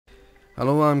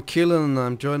Hello, I'm Keelan.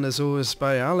 I'm joined as always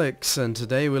by Alex, and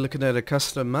today we're looking at a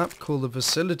custom map called the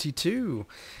Facility 2.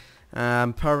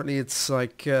 Apparently it's an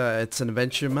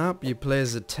adventure map. You play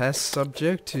as a test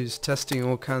subject who's testing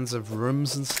all kinds of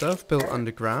rooms and stuff built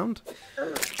underground.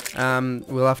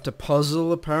 We'll have to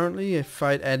puzzle apparently,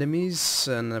 fight enemies,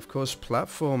 and of course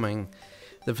platforming.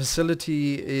 The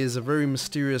facility is a very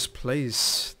mysterious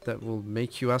place that will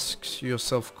make you ask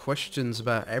yourself questions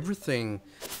about everything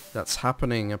that's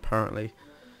happening apparently.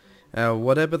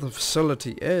 Whatever the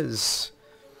facility is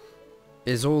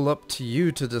all up to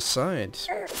you to decide.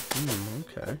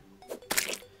 Okay.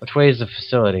 Which way is the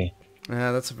facility?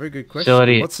 That's a very good question.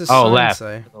 Facility. What's this Oh, sign left.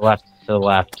 say? To the left. To the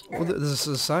left. Well, there's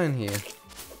a sign here.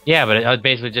 Yeah, but it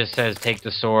basically just says take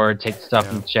the sword, take the stuff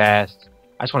in the chest.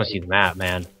 I just want to see the map,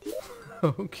 man.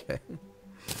 Okay.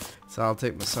 So I'll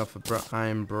take myself a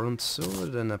iron bronze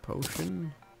sword and a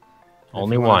potion.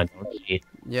 Only one. Don't cheat.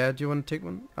 Yeah, do you want to take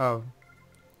one? Oh.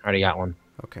 Already got one.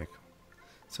 Okay, cool.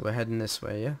 So we're heading this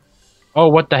way, yeah? Oh,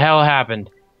 what the hell happened?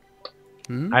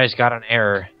 Hmm? I just got an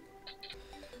error.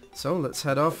 So let's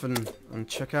head off and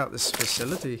check out this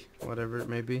facility, whatever it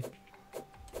may be.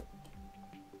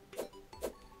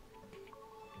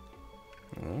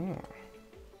 Oh.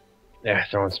 They're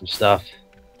throwing some stuff.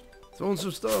 Throwing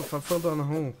some stuff. I fell down a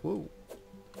hole. Whoa.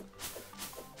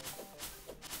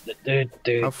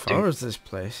 How far is this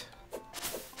place?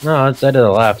 No, it's to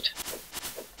the left.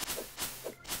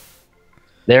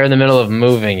 They're in the middle of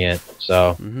moving it,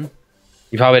 so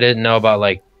you probably didn't know about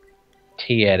like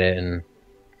T-edit and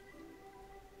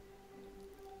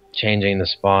changing the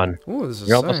spawn. Oh, there's a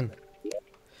You're sign.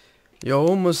 You're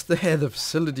almost there. The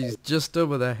facility's just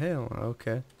over the hill.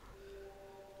 Okay.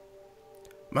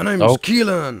 My name's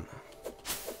Keelan.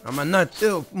 I'm a night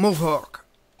elf mohawk.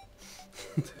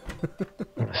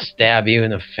 Stab you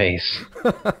in the face.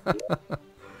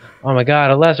 Oh my god,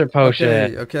 a lesser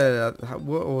potion. Okay,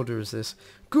 what order is this?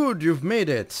 Good, you've made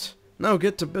it. Now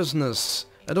get to business.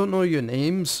 I don't know your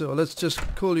name, so let's just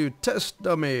call you Test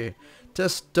Dummy.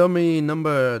 Test Dummy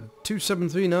number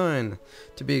 2739,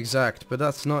 to be exact, but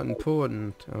that's not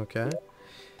important, okay?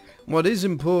 What is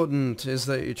important is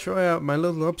that you try out my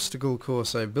little obstacle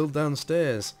course I built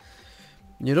downstairs.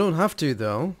 You don't have to,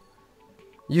 though.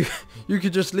 You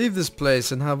could just leave this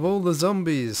place and have all the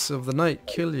zombies of the night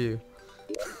kill you.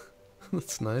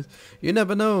 That's nice. You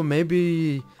never know,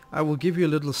 maybe I will give you a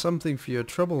little something for your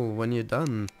trouble when you're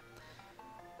done.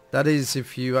 That is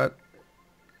if you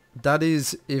that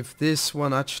is if this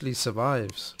one actually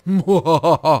survives.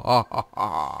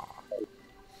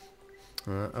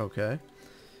 Okay.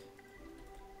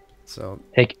 So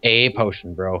take a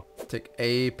potion, bro. Take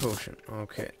a potion.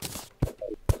 Okay.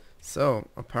 So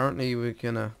apparently we're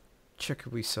gonna check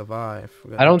if we survive.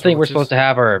 I don't think we're supposed to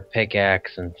have our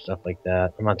pickaxe and stuff like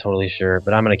that. I'm not totally sure,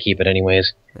 but I'm gonna keep it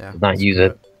anyways. Yeah. Not use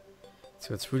it.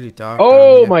 So it's really dark.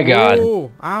 Oh my god!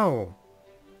 Oh, ow!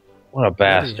 What a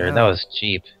bastard! That was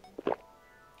cheap.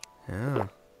 Yeah.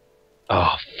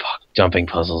 Oh fuck! Jumping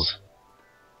puzzles.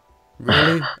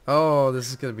 Really? Oh, this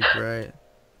is gonna be great.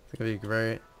 It's gonna be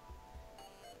great.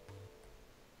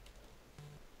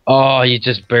 Oh, you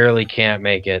just barely can't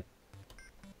make it.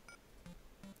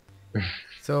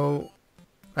 So,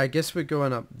 I guess we're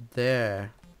going up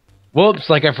there. Whoops,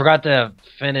 like I forgot to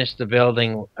finish the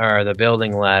building, or the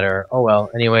building ladder. Oh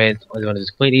well, anyways, I want to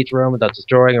just complete each room without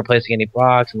destroying or placing any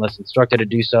blocks unless instructed to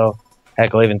do so.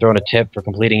 Heck, I'll even throw in a tip for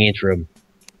completing each room.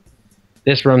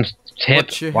 This room's tip,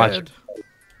 watch.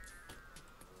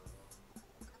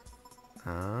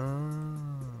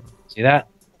 Ah. See that?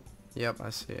 Yep, I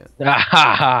see it. Ha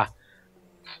ha!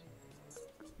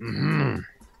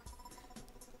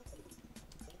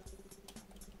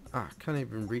 Ah, I can't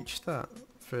even reach that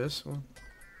first one.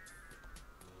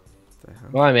 What the hell?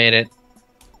 Well, I made it.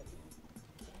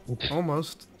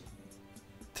 Almost.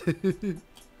 Need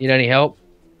any help?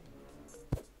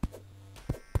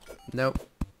 Nope.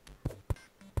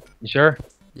 You sure?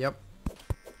 Yep.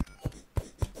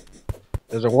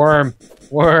 There's a worm.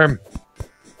 Worm.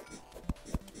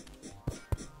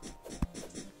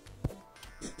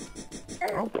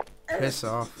 Oh, piss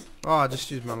off. Oh, I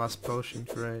just used my last potion.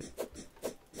 Great.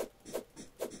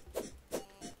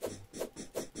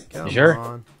 Come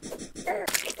on. There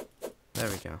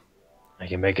we go. I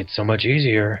can make it so much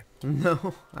easier.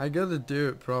 No, I gotta do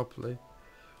it properly.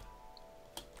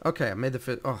 Okay, I made the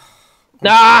fit. Oh.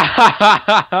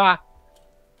 Ah!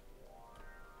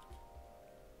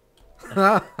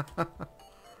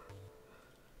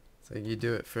 So you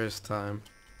do it first time.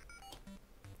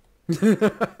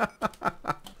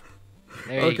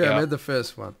 Okay, I made the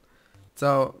first one.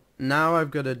 So now I've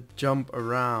got to jump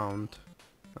around.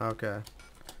 Okay.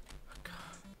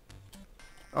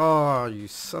 Oh, you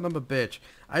son of a bitch.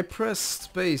 I press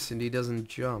space and he doesn't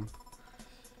jump.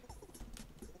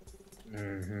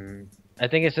 I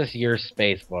think it's just your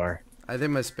space bar. I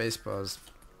think my space bar is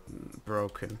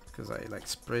broken because I like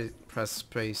press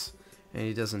space and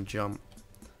he doesn't jump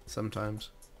sometimes.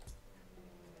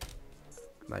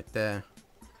 Like there.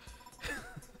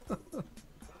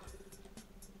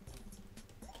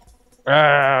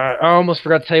 I almost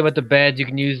forgot to tell you about the beds. You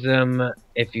can use them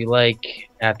if you like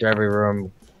after every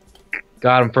room.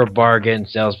 Got them for a bargain,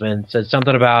 salesman. Said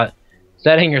something about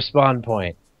setting your spawn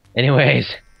point. Anyways,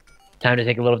 time to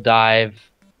take a little dive.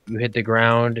 You hit the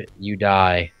ground, you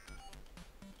die.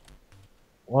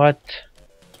 What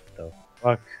the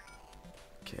fuck?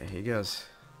 Okay, here goes.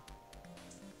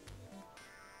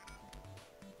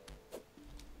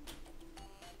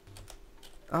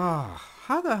 Ah,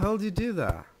 how the hell do you do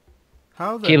that?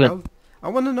 How the hell? I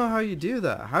want to know how you do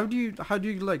that. How do you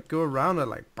like go around it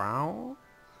like bow?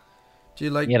 Do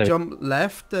you like jump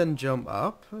left and jump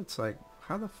up? It's like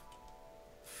how the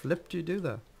flip do you do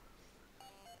that?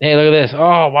 Hey, look at this!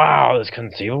 Oh wow, this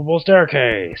conceivable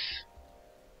staircase.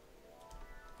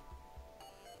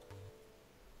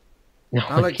 No,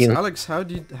 Alex, how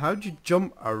do you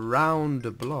jump around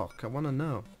the block? I want to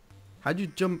know. How do you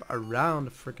jump around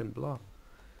a freaking block?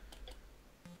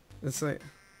 It's like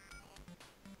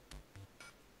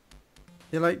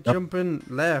you're like jumping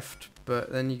left,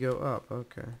 but then you go up.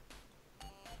 Okay.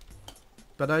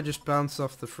 But I just bounced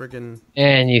off the friggin'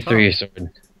 And you top. threw your sword.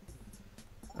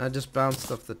 I just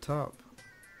bounced off the top.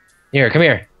 Here, come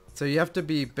here. So you have to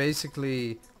be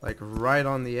basically like right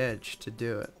on the edge to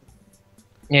do it.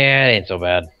 Yeah, it ain't so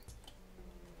bad.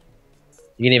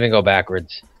 You can even go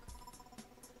backwards.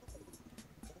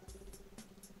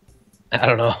 I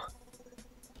don't know.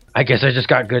 I guess I just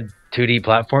got good 2D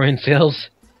platforming skills.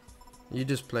 You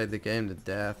just played the game to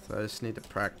death. I just need to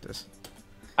practice.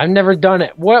 I've never done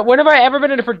it. When have I ever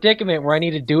been in a predicament where I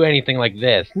need to do anything like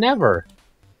this? Never.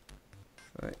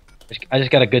 Right. I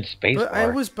just got a good space bar. I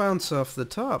always bounce off the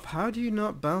top. How do you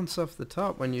not bounce off the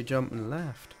top when you're jumping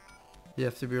left? You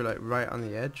have to be like right on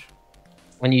the edge.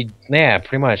 Yeah,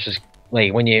 pretty much. Just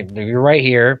like when you're right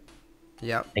here.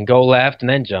 Yep. And go left and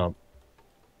then jump.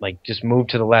 Like just move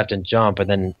to the left and jump, and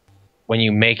then when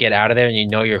you make it out of there and you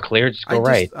know you're clear, just go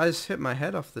right. I just hit my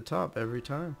head off the top every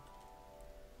time.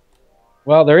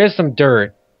 Well, there is some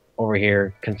dirt over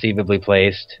here, conceivably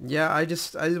placed. Yeah, I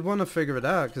want to figure it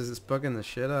out because it's bugging the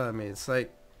shit out of me. It's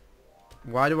like,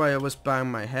 why do I always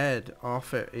bang my head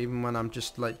off it even when I'm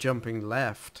just like jumping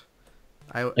left?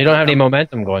 You don't have any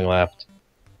momentum going left.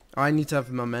 I need to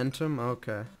have momentum?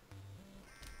 Okay.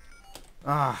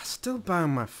 Ah, still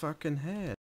bang my fucking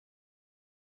head.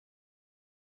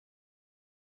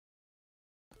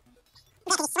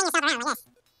 You swing yourself around like this.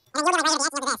 And then you'll be like right at the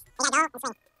edge of this. You gotta go and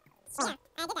swing. Swing.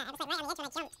 Yeah, I did that. I was like right on the edge and I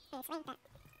jumped and swing. But...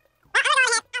 Oh, I'm gonna go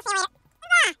ahead. I'll see you later.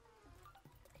 Ah!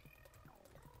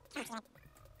 Oh, shit.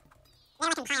 Now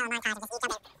we can pile a montage of just you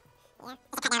jumping. Yeah,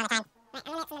 just to cut down on the time. Right, I'm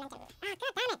gonna get some momentum. Ah,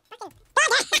 god damn it. Fucking... God damn it!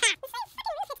 This thing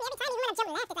fucking hits me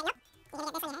every time even when I'm jumping left. It's like, nope. You're gonna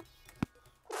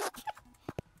get this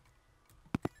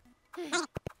on your head. Okay. Hang on. I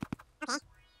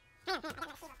got my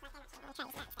keyboard. Let me try this now instead.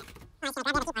 Alright, so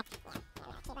grab the other keyboard. Yeah,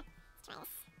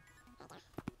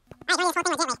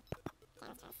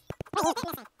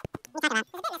 grab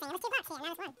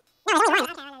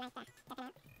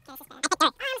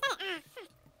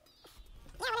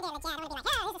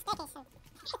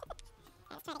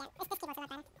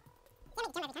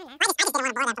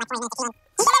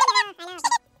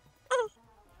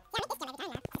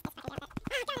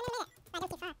the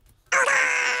keyboard. Let's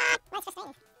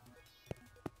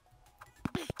try this.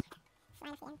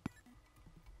 There we go.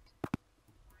 Alright,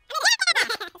 do I use this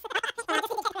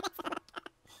whole thing legitly? Okay, let's try this. Wait, there's a bit missing. What are you talking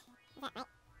about? There's a bit missing. It was 2 blocks here, now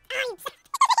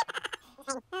it's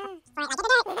 1. No, there's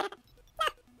only 1. Okay, well, then like that. That's enough. Okay, this is better.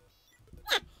 I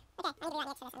picked dirt. Oh, I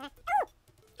almost got it.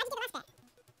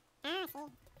 Ah, fuck.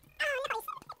 Yeah, I wanna do it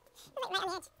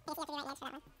legit. I don't wanna be like, oh, there's a staircase. Alright, let's try it again. This keyboard's a lot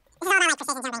better. You don't make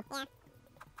jump every time now. I just didn't want to bore them for like 40 minutes to keep in.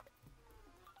 I know. Yeah, I make this jump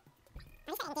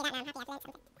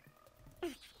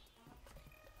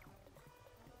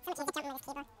every time now.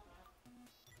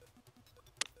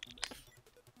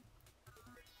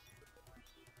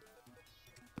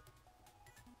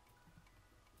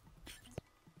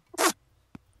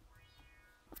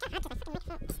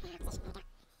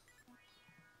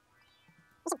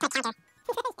 This fucking jump. Oh,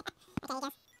 God,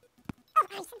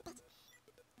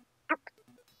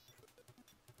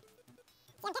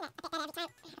 I made it. I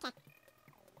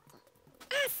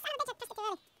don't keep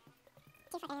far.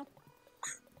 Oh, God!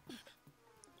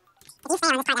 What's frustrating? Flying off the end. If you stay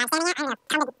on this part that I'm standing at, I'm gonna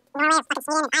come to Norway or fucking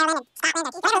Sweden and Ireland and Scotland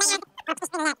or whatever land. I'll just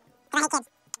spin that. Because I hate kids.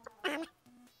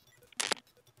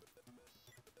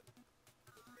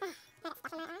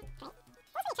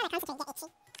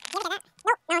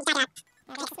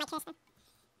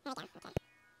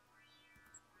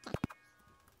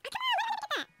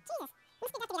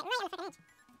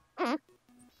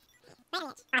 Right on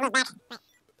the edge. Oh, move back.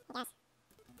 Right.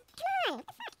 He does.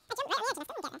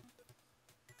 Come on. What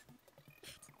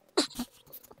the fuck?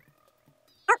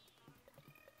 I jumped right on the edge and I still didn't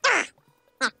get him.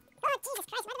 Oh, Jesus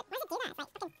Christ. Why does it do that? It's like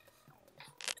fucking...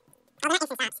 Oh, that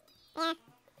instant stops. Yeah. Right.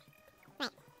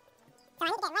 So I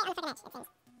need to get right on the fucking edge, it seems.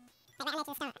 Like right on the edge of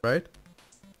the stone. Right?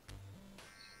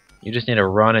 You just need to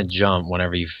run and jump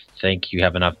whenever you think you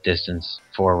have enough distance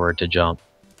forward to jump.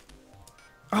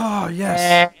 Oh,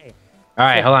 yes. Hey. All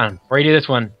right, hold on. Before you do this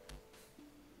one,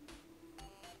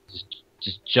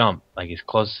 just jump like as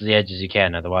close to the edge as you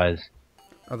can. Otherwise,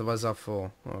 Otherwise I'll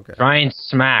fall. Okay. try and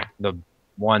smack the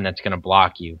one that's gonna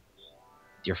block you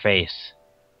with your face.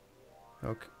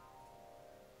 Okay.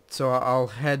 So I'll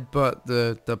headbutt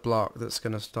the block that's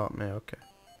gonna stop me. Okay.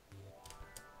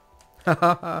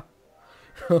 Haha.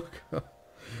 Oh god.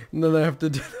 And then I have to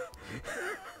do.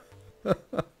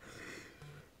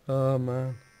 Oh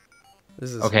man.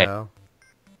 This is Okay. hell.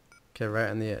 Okay, right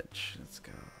on the edge. Let's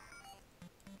go.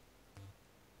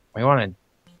 We want to.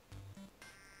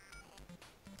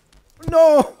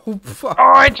 No! Fuck.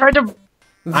 Oh, I tried to.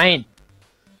 I ain't.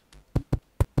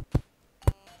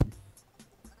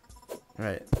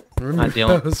 Right. Not Remove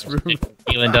dealing. those.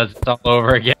 Keelan does it all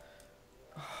over again.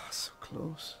 Oh, so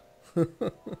close.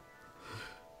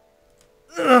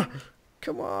 Ugh,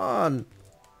 come on.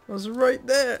 I was right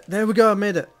there. There we go. I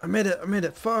made it. I made it. I made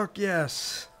it. Fuck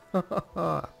yes.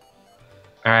 All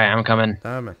right, I'm coming.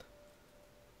 Damn it.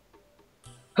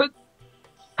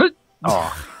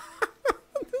 Oh.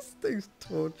 This thing's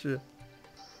torture.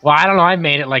 Well, I don't know. I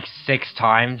made it like 6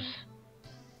 times,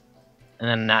 and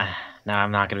then now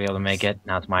I'm not gonna be able to make it.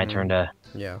 Now it's my turn to.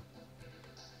 Yeah.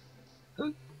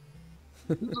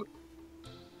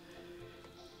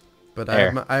 But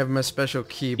I have my special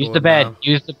keyboard. Use the bed. now.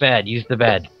 Use the bed. Use the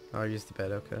bed. I'll use the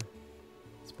bed. Okay.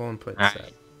 Spawn point Alright.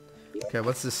 set. Okay,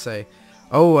 what's this say?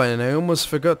 Oh, and I almost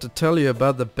forgot to tell you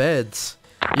about the beds.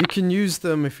 You can use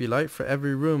them if you like for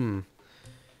every room.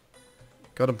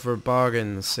 Got them for a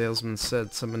bargain. The salesman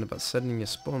said something about setting your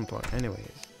spawn point.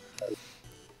 Anyways.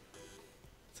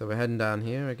 So we're heading down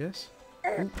here, I guess.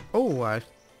 Ooh. Oh, I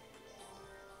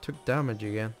took damage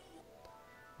again.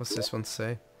 What's this one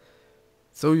say?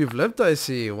 So you've lived, I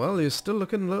see. Well, you're still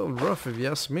looking a little rough if you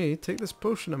ask me. Take this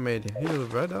potion I made. Heal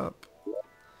right up.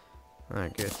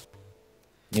 Alright, good.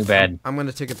 New bed. I'm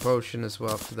gonna take a potion as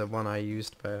well for the one I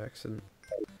used by accident.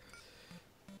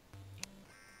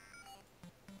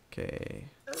 Okay.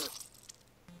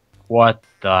 What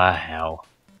the hell?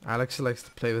 Alex likes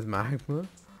to play with magma.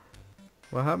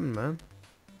 What happened, man?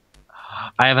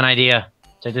 I have an idea.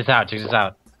 Check this out. Check this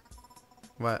out.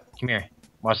 What? Come here.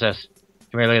 Watch this.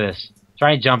 Come here. Look at this.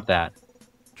 Try and jump that.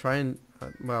 Try and...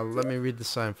 well, let me read the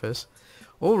sign first.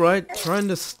 Alright, trying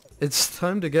to... it's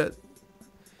time to get...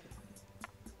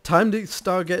 time to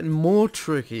start getting more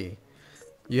tricky.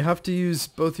 You have to use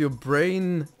both your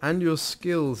brain and your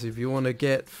skills if you want to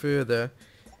get further.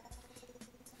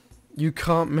 You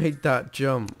can't make that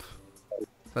jump.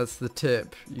 That's the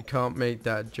tip. You can't make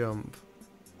that jump.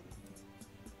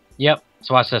 Yep.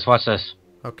 So watch this. Watch this.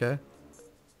 Okay.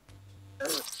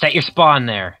 Set your spawn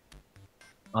there.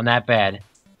 On that bed.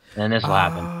 And then this will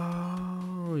happen.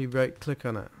 Oh, you right click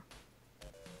on it.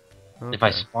 Okay. If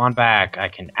I spawn back, I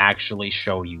can actually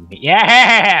show you.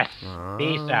 Yes!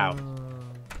 Peace out.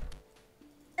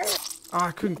 Oh,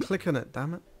 I couldn't click on it,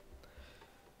 damn it.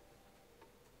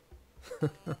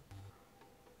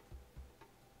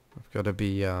 I've got to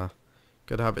be,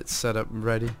 gotta have it set up and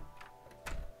ready.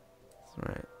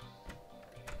 Right.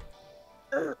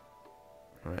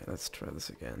 Alright, let's try this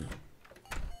again.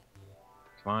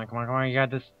 Come on, come on, come on. You got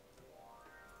this.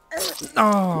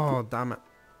 Oh, damn it.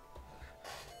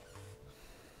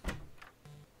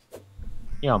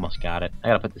 You almost got it. I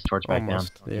gotta put this torch back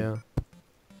Almost, down. yeah.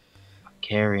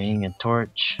 Carrying a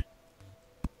torch.